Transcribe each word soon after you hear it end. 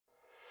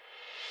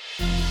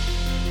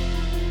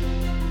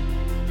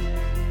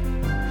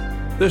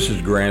This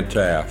is Grant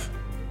Taff.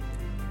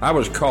 I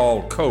was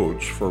called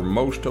coach for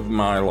most of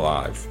my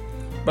life,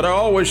 but I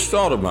always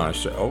thought of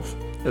myself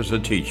as a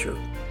teacher.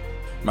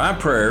 My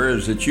prayer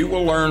is that you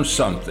will learn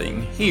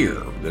something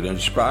here that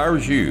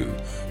inspires you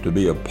to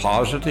be a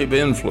positive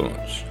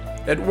influence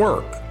at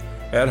work,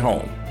 at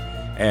home,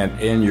 and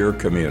in your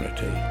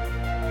community.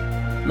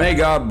 May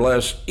God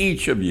bless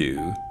each of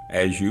you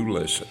as you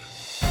listen.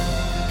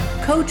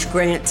 Coach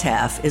Grant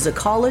Taff is a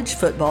college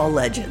football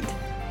legend.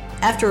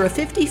 After a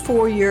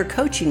 54-year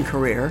coaching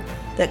career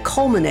that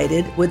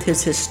culminated with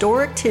his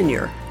historic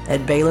tenure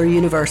at Baylor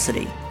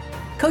University,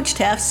 Coach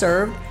Taff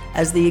served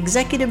as the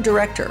executive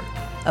director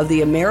of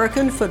the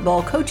American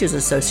Football Coaches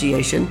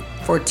Association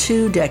for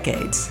 2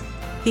 decades.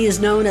 He is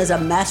known as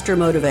a master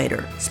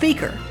motivator,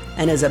 speaker,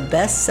 and as a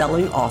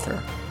best-selling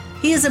author.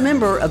 He is a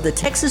member of the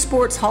Texas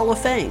Sports Hall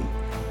of Fame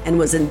and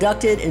was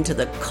inducted into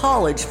the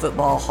College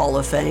Football Hall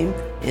of Fame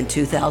in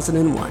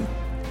 2001.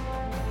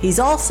 He's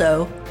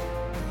also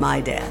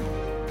my dad.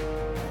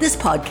 This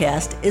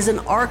podcast is an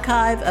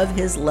archive of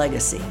his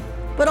legacy,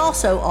 but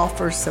also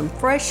offers some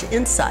fresh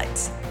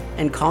insights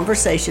and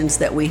conversations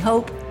that we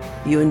hope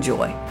you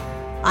enjoy.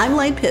 I'm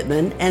Lane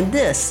Pittman, and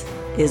this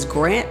is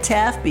Grant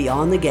Taff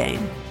Beyond the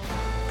Game,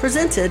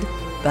 presented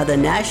by the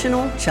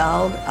National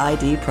Child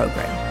ID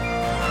Program.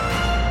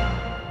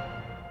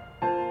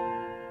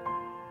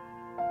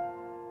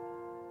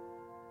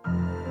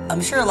 I'm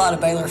sure a lot of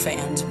Baylor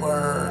fans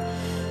were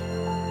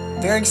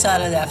very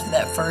excited after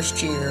that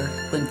first year,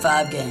 win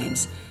 5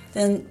 games.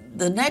 Then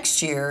the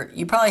next year,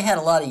 you probably had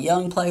a lot of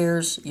young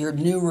players, your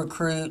new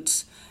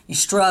recruits. You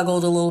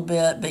struggled a little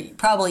bit, but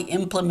probably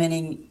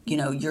implementing,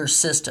 your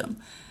system.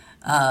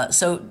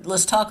 So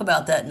let's talk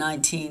about that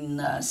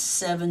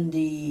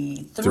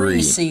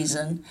 1973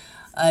 season,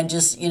 and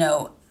just,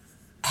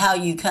 how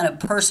you kind of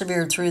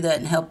persevered through that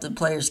and helped the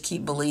players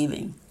keep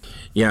believing.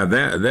 Yeah,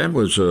 that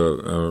was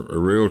a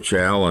real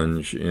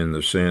challenge in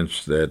the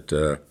sense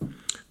that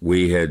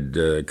we had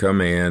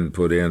come in,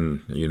 put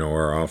in,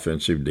 our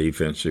offensive,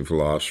 defensive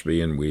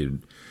philosophy, and we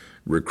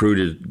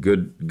recruited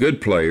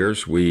good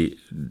players. We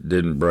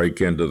didn't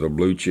break into the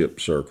blue chip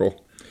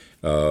circle,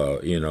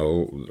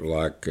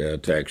 like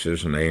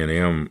Texas and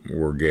A&M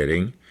were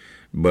getting.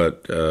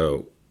 But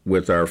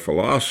with our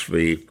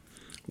philosophy,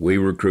 we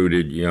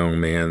recruited young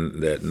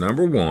men that,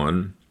 number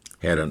one,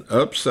 had an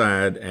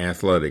upside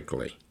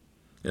athletically.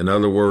 In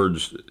other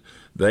words,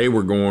 they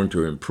were going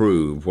to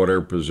improve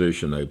whatever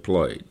position they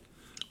played.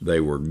 They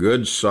were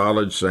good,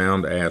 solid,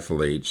 sound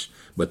athletes,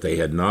 but they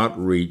had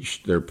not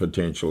reached their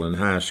potential in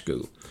high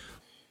school.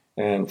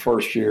 And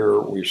first year,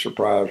 we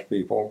surprised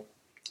people.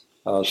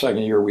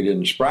 Second year, we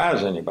didn't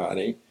surprise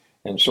anybody.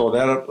 And so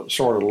that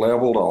sort of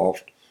leveled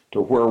off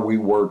to where we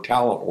were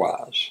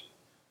talent-wise.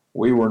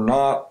 We were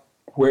not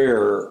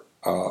where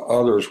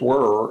others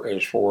were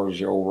as far as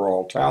the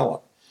overall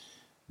talent.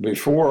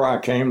 Before I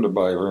came to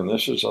Baylor, and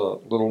this is a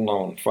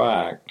little-known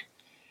fact,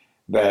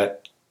 that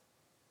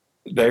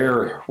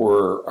there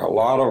were a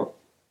lot of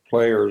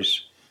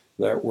players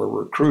that were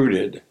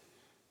recruited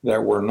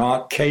that were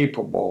not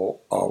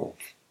capable of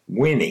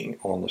winning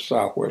on the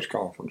Southwest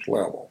Conference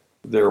level.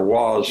 There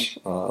was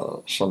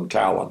some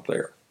talent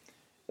there,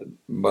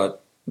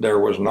 but there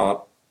was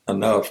not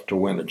enough to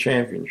win a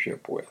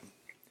championship with.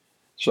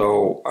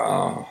 So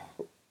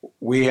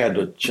we had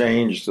to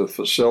change the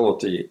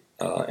facility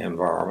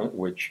environment,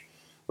 which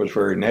was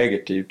very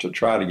negative, to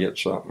try to get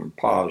something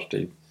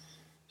positive.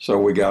 So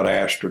we got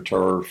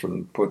AstroTurf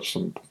and put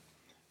some,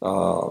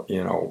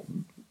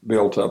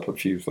 built up a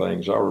few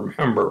things. I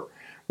remember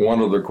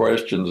one of the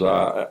questions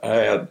I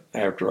had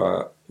after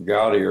I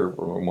got here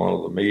from one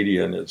of the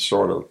media, and it's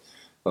sort of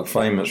a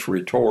famous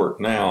retort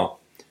now,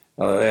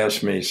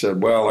 asked me,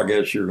 said, well, I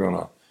guess you're going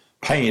to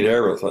paint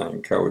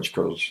everything, Coach,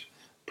 because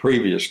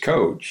previous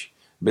coach,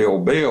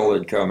 Bill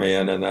had come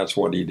in, and that's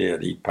what he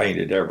did. He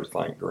painted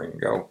everything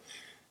Gringo.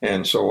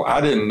 And so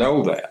I didn't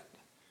know that.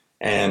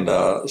 And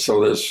so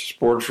this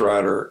sports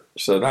writer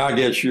said, I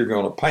guess you're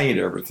going to paint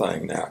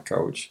everything now,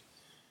 Coach.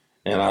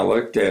 And I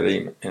looked at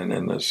him, and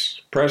in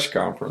this press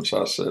conference,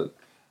 I said,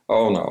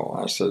 oh, no.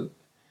 I said,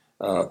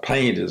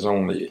 paint is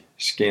only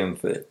skin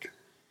thick.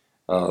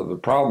 The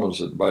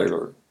problems at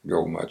Baylor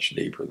go much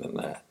deeper than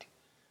that.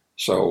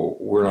 So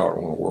we're not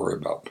going to worry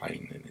about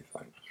painting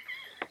anything.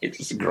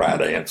 It's a great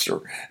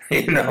answer,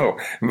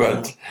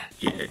 But,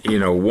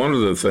 one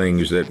of the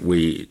things that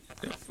we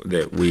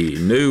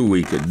knew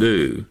we could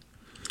do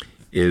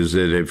is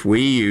that if we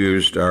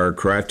used our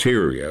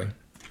criteria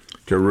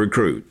to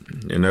recruit,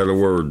 in other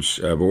words,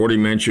 I've already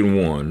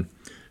mentioned one,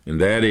 and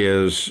that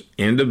is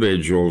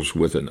individuals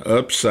with an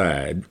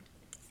upside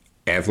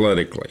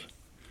athletically,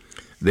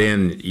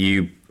 then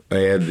you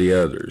add the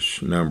others.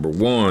 Number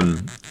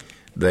one,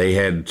 they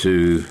had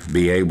to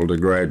be able to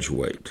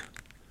graduate,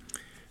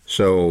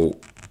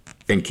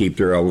 and keep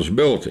their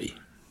eligibility.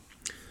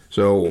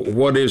 So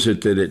what is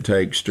it that it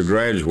takes to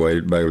graduate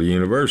at Baylor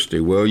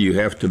University? Well, you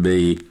have to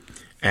be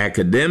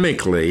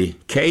academically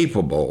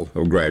capable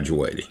of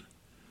graduating.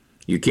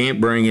 You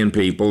can't bring in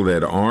people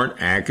that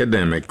aren't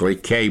academically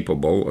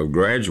capable of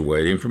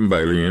graduating from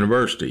Baylor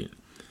University.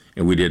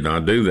 And we did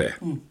not do that.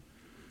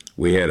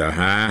 We had a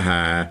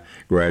high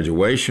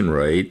graduation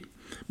rate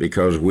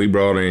because we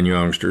brought in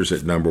youngsters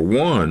that, number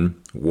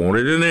one,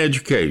 wanted an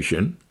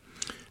education,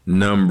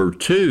 number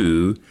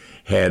two,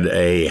 had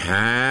a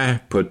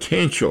high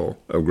potential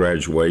of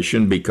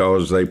graduation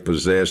because they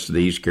possessed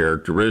these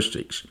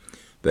characteristics.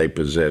 They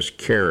possessed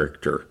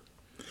character.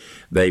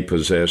 They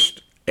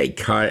possessed a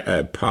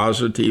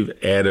positive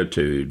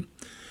attitude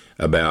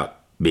about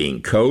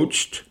being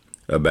coached,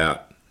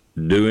 about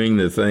doing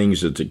the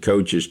things that the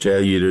coaches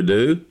tell you to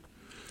do.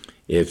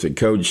 If the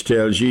coach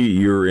tells you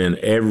you're in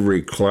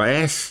every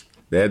class,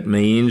 that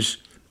means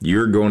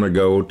you're going to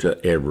go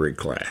to every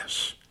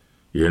class.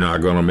 You're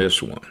not going to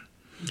miss one.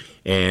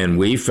 And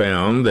we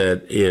found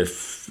that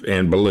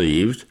and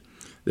believed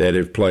that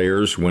if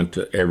players went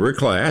to every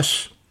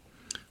class,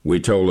 we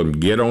told them,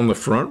 get on the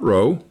front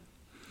row,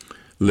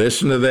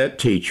 listen to that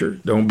teacher.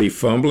 Don't be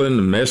fumbling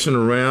and messing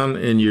around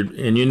in your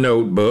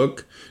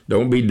notebook.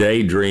 Don't be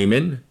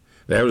daydreaming.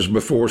 That was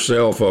before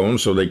cell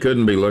phones, so they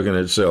couldn't be looking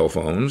at cell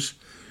phones.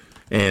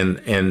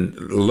 And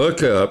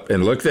look up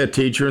and look that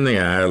teacher in the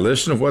eye,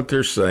 listen to what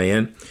they're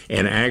saying,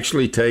 and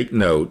actually take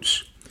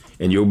notes,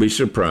 and you'll be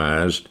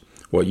surprised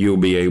what you'll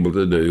be able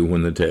to do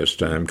when the test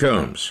time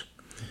comes.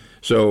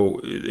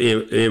 So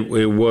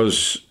it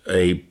was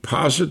a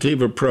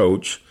positive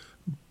approach,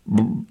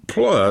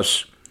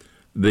 plus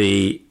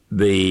the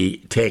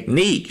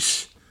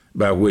techniques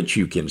by which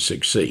you can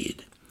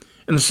succeed.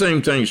 And the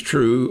same thing's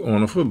true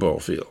on a football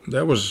field.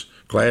 That was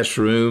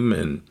classroom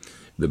and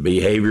the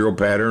behavioral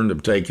pattern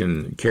of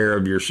taking care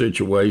of your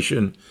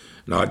situation,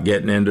 not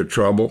getting into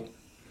trouble.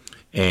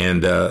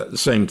 And the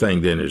same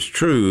thing then is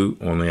true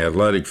on the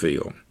athletic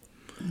field.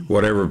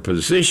 Whatever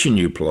position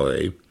you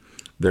play,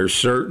 there's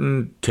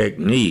certain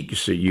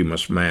techniques that you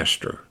must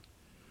master.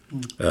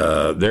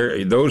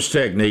 Those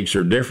techniques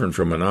are different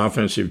from an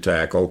offensive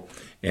tackle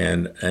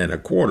and a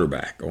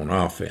quarterback on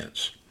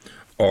offense,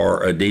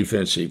 or a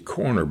defensive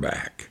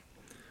cornerback.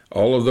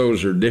 All of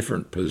those are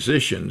different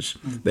positions.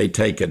 They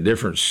take a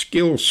different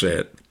skill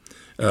set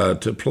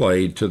to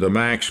play to the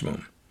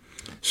maximum.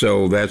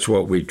 So that's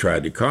what we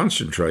tried to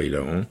concentrate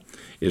on,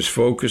 is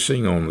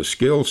focusing on the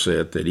skill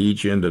set that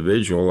each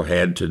individual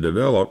had to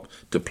develop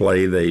to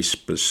play the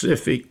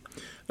specific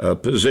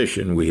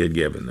position we had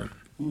given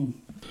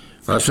them.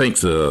 I think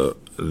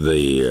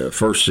the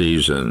first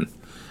season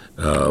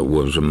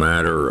was a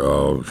matter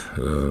of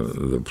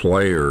the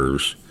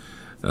players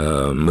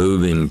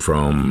moving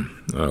from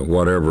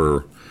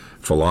whatever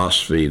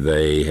philosophy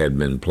they had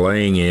been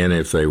playing in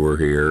if they were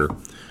here,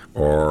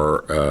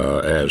 or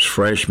as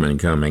freshmen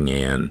coming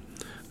in,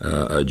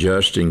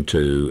 adjusting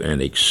to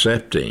and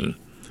accepting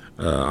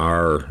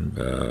our,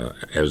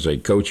 as a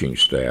coaching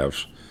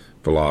staff's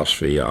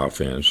philosophy,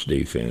 offense,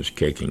 defense,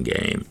 kicking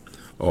game,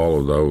 all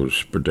of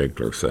those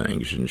particular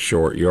things. And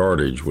short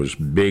yardage was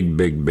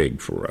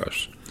big for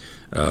us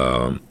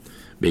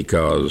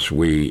because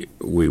we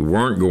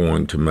weren't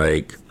going to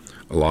make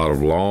a lot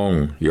of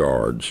long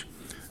yards,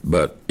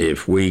 but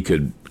if we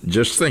could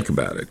just think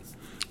about it,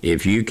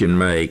 if you can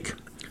make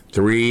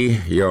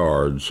 3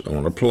 yards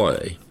on a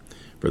play,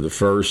 for the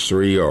first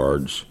 3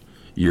 yards,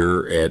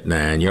 you're at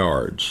 9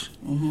 yards.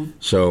 Mm-hmm.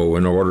 So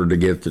in order to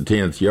get the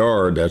 10th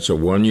yard, that's a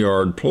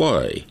 1-yard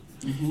play.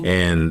 Mm-hmm.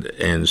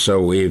 And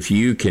so if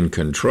you can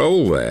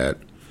control that,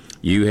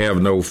 you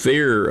have no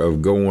fear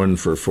of going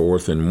for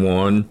 4th and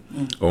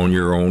 1 on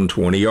your own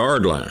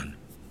 20-yard line,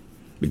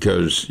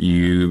 because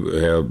you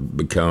have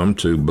become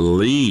to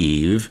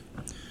believe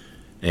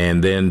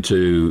and then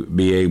to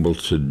be able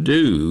to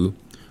do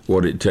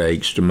what it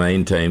takes to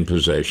maintain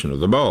possession of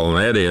the ball, and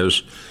that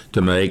is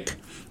to make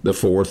the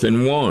 4th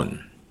and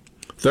 1.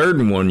 3rd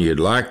and 1, you'd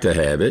like to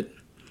have it,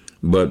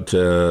 but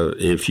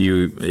if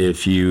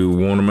you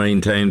want to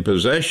maintain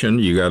possession,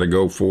 you got to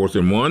go 4th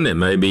and 1. It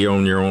may be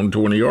on your own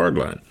 20-yard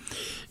line.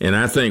 And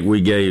I think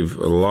we gave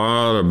a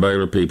lot of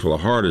Baylor people a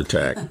heart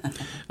attack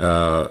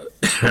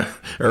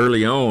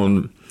early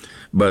on.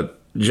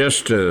 But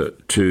just to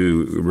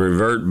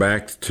revert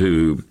back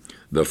to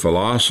the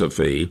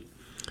philosophy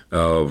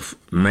of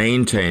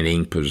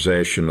maintaining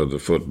possession of the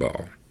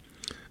football.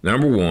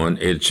 Number one,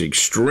 it's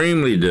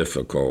extremely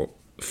difficult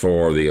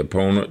for the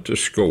opponent to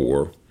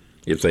score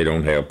if they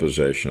don't have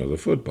possession of the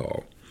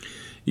football.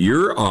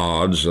 Your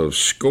odds of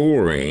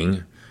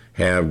scoring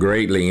have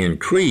greatly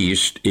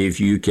increased if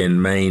you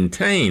can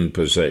maintain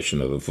possession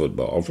of the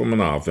football from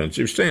an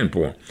offensive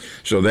standpoint.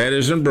 So that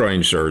isn't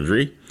brain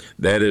surgery.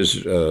 That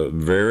is a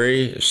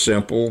very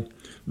simple,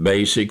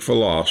 basic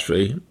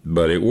philosophy,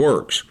 but it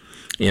works.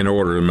 In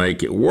order to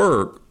make it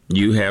work,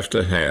 you have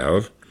to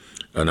have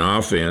an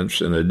offense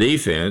and a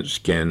defense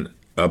can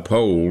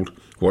uphold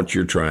what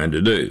you're trying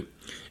to do.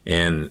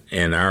 And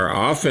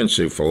our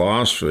offensive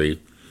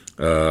philosophy,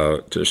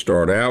 to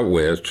start out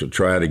with, to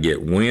try to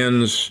get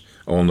wins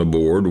on the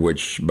board,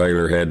 which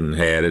Baylor hadn't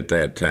had at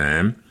that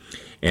time,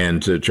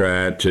 and to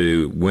try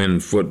to win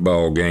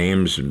football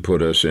games and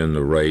put us in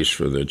the race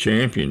for the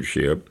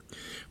championship,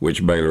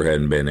 which Baylor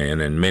hadn't been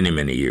in many,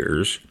 many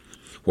years.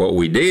 What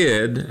we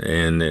did,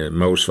 and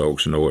most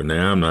folks know it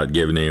now, I'm not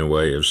giving any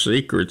away of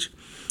secrets,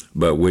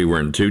 but we were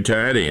in 2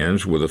 tight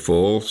ends with a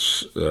full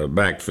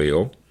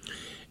backfield,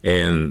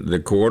 and the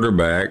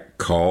quarterback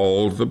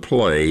called the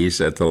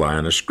plays at the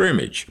line of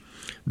scrimmage.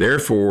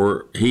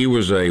 Therefore, he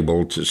was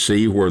able to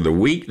see where the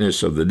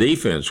weakness of the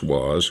defense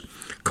was,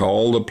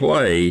 call the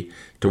play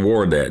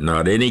toward that.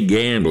 Not any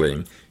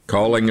gambling,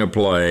 calling a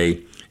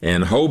play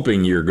and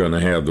hoping you're going to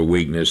have the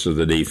weakness of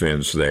the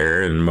defense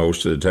there, and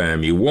most of the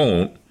time you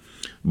won't.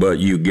 But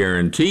you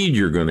guaranteed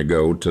you're going to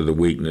go to the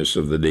weakness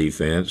of the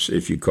defense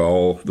if you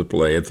call the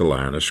play at the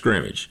line of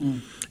scrimmage.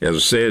 As I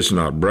said, it's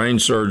not brain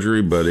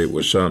surgery, but it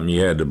was something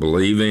you had to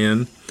believe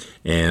in,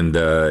 and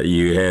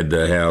you had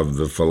to have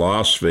the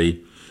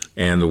philosophy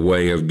and the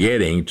way of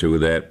getting to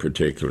that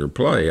particular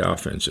play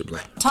offensively.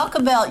 Talk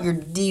about your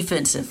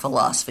defensive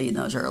philosophy in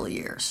those early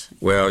years.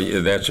 Well, yeah,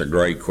 that's a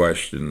great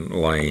question,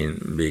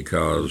 Lane,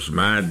 because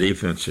my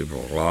defensive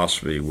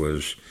philosophy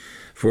was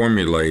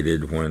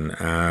formulated when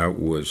I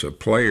was a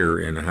player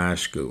in high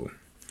school.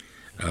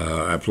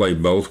 I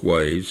played both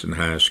ways in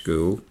high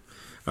school.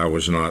 I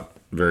was not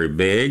very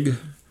big,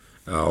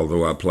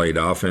 although I played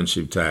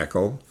offensive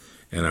tackle,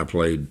 and I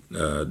played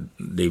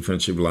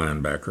defensive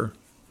linebacker.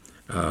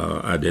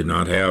 I did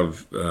not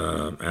have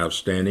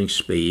outstanding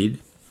speed,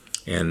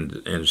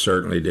 and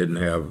certainly didn't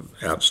have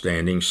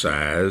outstanding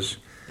size,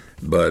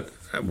 but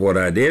what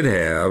I did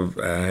have,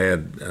 I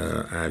had,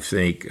 I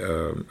think,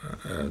 a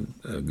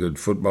good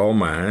football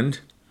mind.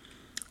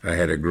 I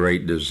had a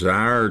great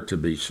desire to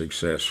be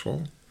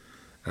successful.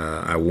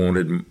 I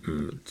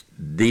wanted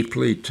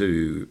deeply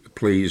to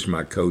please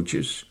my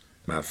coaches,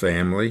 my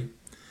family.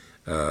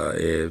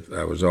 If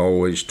I was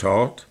always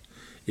taught,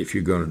 if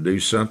you're going to do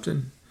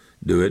something,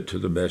 do it to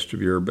the best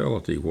of your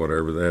ability,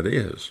 whatever that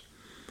is.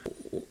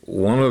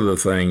 One of the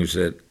things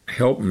that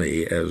helped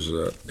me as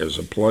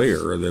a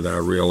player that I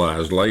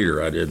realized later,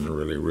 I didn't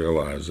really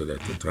realize it at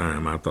the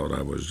time. I thought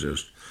I was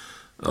just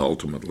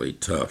ultimately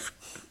tough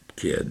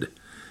kid,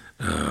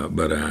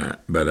 but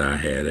I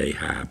had a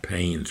high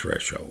pain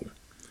threshold,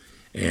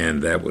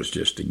 and that was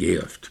just a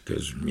gift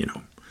because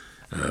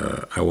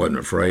I wasn't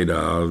afraid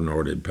of,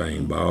 nor did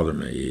pain bother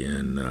me,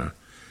 and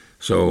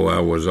so I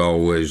was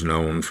always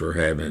known for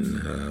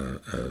having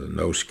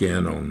no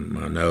skin on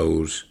my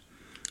nose,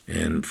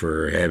 and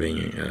for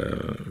having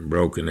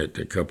broken it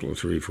a couple of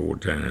 3-4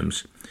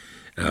 times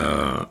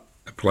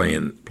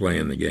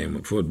playing the game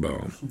of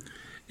football.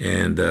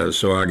 And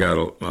so I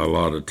got a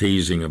lot of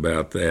teasing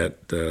about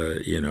that,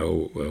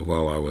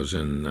 while I was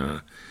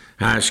in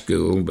high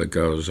school,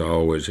 because I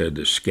always had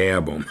the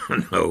scab on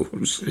my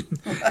nose.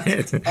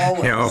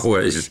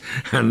 Always.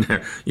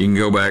 You can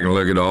go back and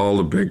look at all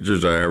the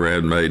pictures I ever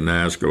had made in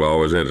high school. I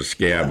always had a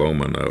scab on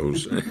my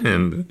nose.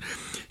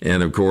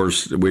 And of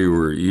course, we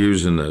were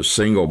using a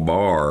single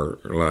bar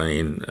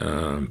lane,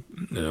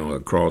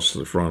 across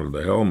the front of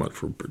the helmet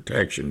for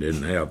protection.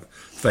 Didn't have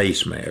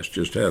face masks,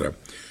 just had a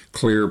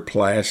clear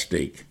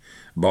plastic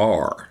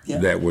bar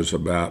that was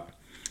about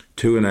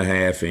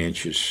 2.5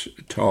 inches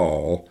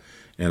tall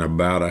and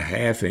about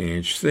 1/2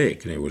 inch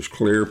thick, and it was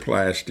clear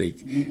plastic.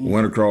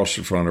 Went across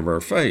the front of our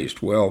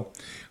face. Well,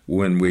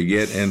 when we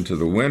get into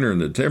the winter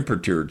and the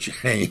temperature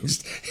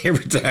changed,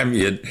 every time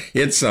you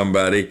hit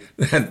somebody,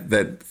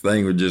 that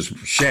thing would just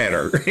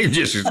shatter. It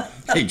just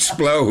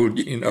explode,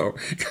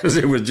 because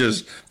it was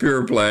just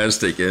pure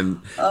plastic.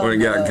 And when it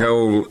got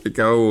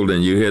cold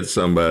and you hit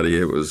somebody,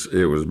 it was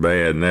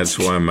bad. And that's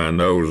why my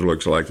nose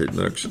looks like it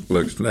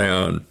looks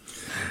now.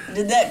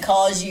 Did that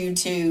cause you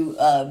to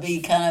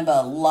be kind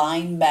of a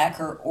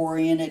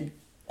linebacker-oriented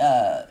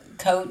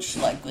coach?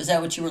 Like, was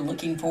that what you were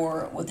looking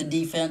for with the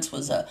defense?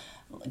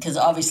 Because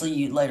obviously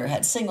you later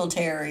had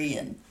Singletary,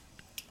 and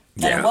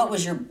what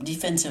was your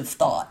defensive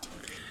thought?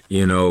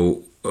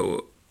 Who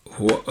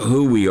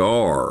we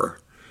are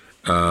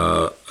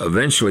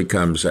eventually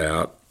comes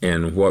out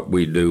in what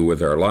we do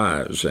with our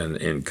lives. And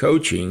in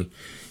coaching,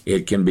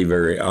 it can be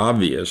very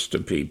obvious to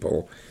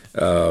people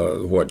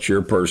what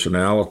your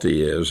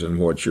personality is and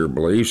what your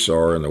beliefs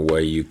are and the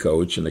way you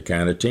coach and the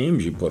kind of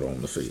teams you put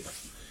on the field.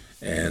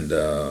 And,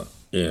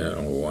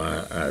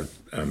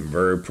 I'm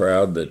very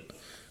proud that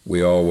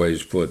we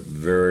always put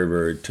very,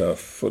 very tough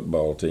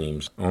football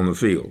teams on the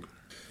field.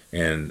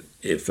 And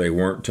if they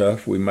weren't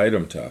tough, we made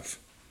them tough.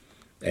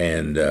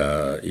 And,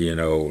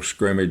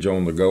 scrimmage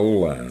on the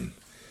goal line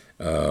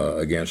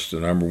against the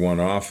number one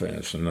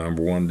offense and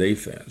number one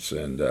defense.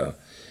 And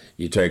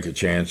you take a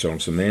chance on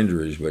some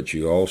injuries, but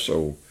you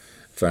also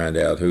find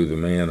out who the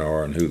men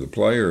are and who the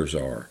players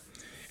are.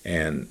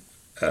 And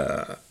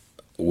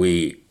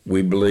we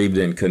believed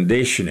in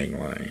conditioning,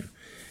 Lane.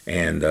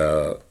 And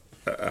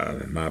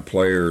my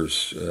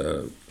players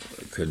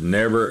could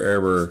never,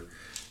 ever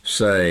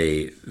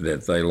say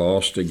that they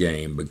lost a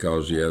game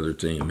because the other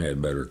team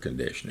had better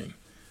conditioning.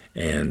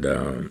 And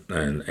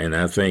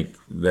I think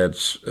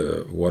that's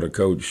what a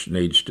coach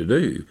needs to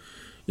do.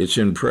 It's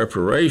in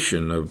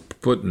preparation of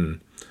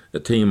putting a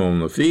team on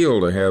the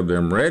field to have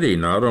them ready,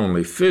 not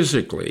only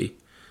physically,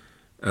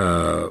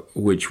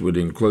 which would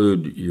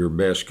include your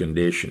best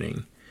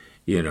conditioning,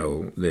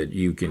 that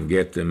you can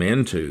get them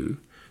into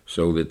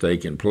so that they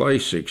can play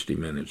 60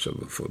 minutes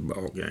of a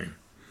football game.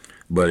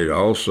 But it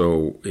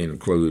also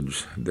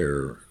includes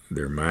their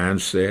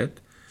mindset,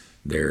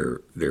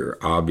 their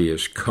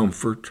obvious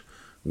comfort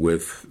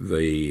with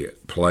the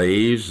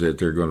plays that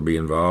they're going to be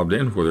involved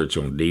in, whether it's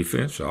on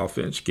defense,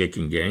 offense,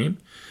 kicking game,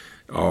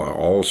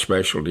 all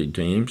specialty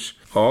teams.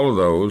 All of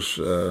those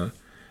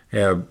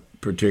have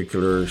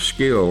particular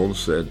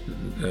skills that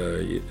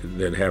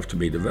have to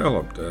be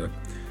developed. A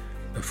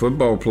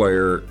football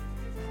player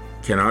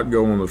cannot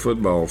go on the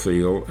football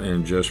field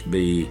and just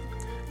be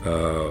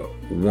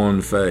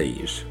one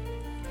phase.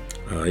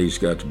 He's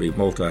got to be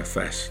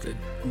multifaceted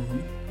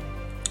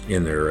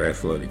in their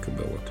athletic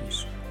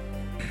abilities.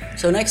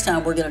 So next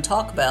time we're going to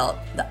talk about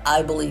the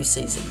I Believe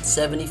season,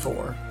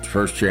 74.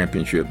 First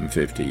championship in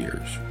 50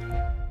 years.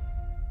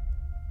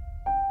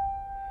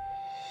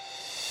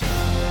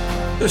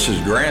 This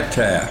is Grant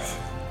Taff.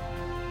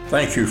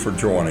 Thank you for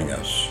joining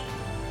us.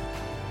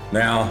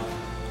 Now,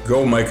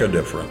 go make a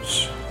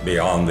difference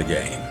beyond the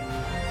game.